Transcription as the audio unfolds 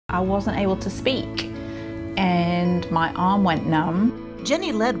I wasn't able to speak and my arm went numb.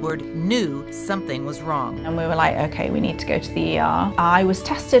 Jenny Ledward knew something was wrong. And we were like, okay, we need to go to the ER. I was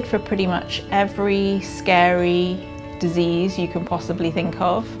tested for pretty much every scary disease you can possibly think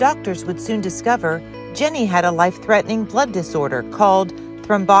of. Doctors would soon discover Jenny had a life-threatening blood disorder called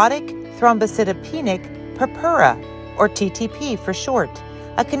Thrombotic Thrombocytopenic Purpura, or TTP for short,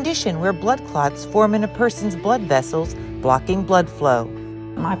 a condition where blood clots form in a person's blood vessels, blocking blood flow.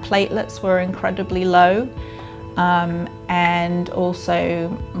 My platelets were incredibly low. And also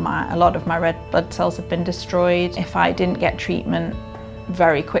a lot of my red blood cells have been destroyed. If I didn't get treatment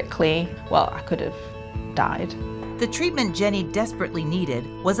very quickly, well, I could have died. The treatment Jenny desperately needed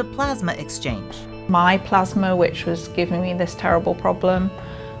was a plasma exchange. My plasma, which was giving me this terrible problem,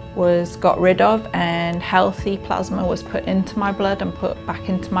 was got rid of, and healthy plasma was put into my blood and put back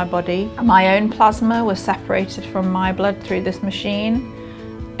into my body. My own plasma was separated from my blood through this machine.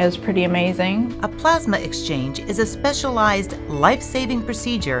 It was pretty amazing. A plasma exchange is a specialized, life-saving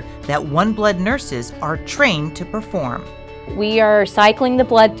procedure that OneBlood nurses are trained to perform. We are cycling the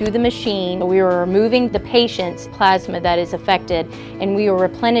blood through the machine. We are removing the patient's plasma that is affected, and we are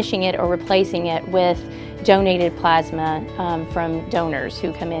replenishing it or replacing it with donated plasma from donors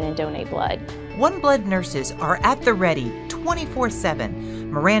who come in and donate blood. OneBlood nurses are at the ready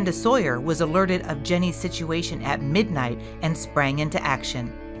 24/7. Miranda Sawyer was alerted of Jenny's situation at midnight and sprang into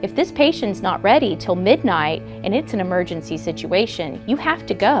action. If this patient's not ready till midnight and it's an emergency situation, you have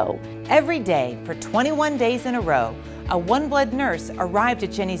to go. Every day for 21 days in a row, a OneBlood nurse arrived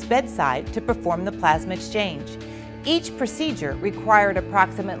at Jenny's bedside to perform the plasma exchange. Each procedure required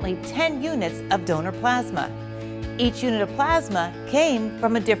approximately 10 units of donor plasma. Each unit of plasma came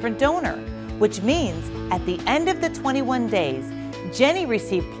from a different donor, which means at the end of the 21 days, Jenny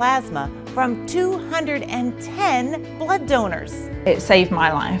received plasma from 210 blood donors. It saved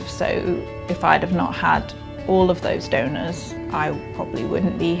my life, so if I'd have not had all of those donors, I probably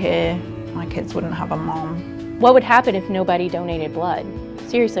wouldn't be here. My kids wouldn't have a mom. What would happen if nobody donated blood?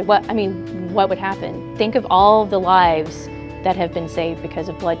 Seriously, what would happen? Think of all the lives that have been saved because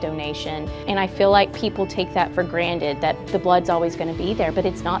of blood donation. And I feel like people take that for granted, that the blood's always going to be there, but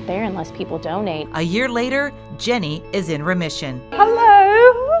it's not there unless people donate. A year later, Jenny is in remission.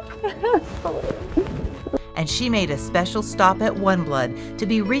 Hello! And she made a special stop at OneBlood to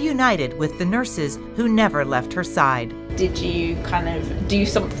be reunited with the nurses who never left her side. Did you kind of do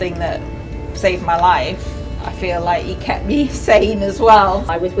something that saved my life? I feel like you kept me sane as well.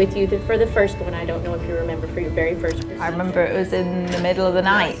 I was with you for the first one. I don't know if you remember for your very first procedure. I remember it was in the middle of the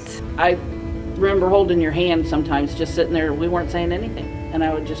night. I remember holding your hand sometimes, just sitting there. We weren't saying anything, and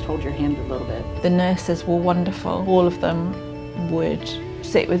I would just hold your hand a little bit. The nurses were wonderful. All of them would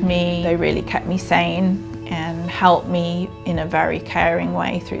sit with me. They really kept me sane and helped me in a very caring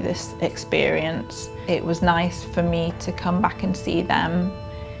way through this experience. It was nice for me to come back and see them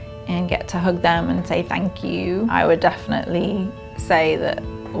and get to hug them and say thank you. I would definitely say that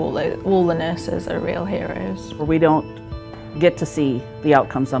all the nurses are real heroes. We don't get to see the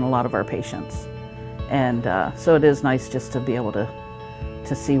outcomes on a lot of our patients, and so it is nice just to be able to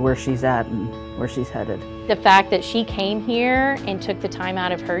see where she's at and where she's headed. The fact that she came here and took the time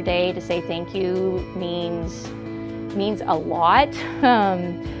out of her day to say thank you means a lot.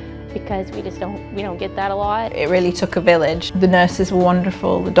 Because we don't get that a lot. It really took a village. The nurses were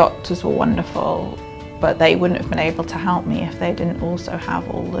wonderful, the doctors were wonderful, but they wouldn't have been able to help me if they didn't also have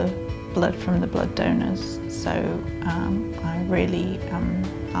all the blood from the blood donors. So I really am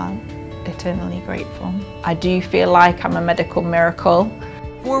eternally grateful. I do feel like I'm a medical miracle.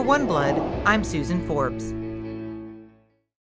 For OneBlood, I'm Susan Forbes.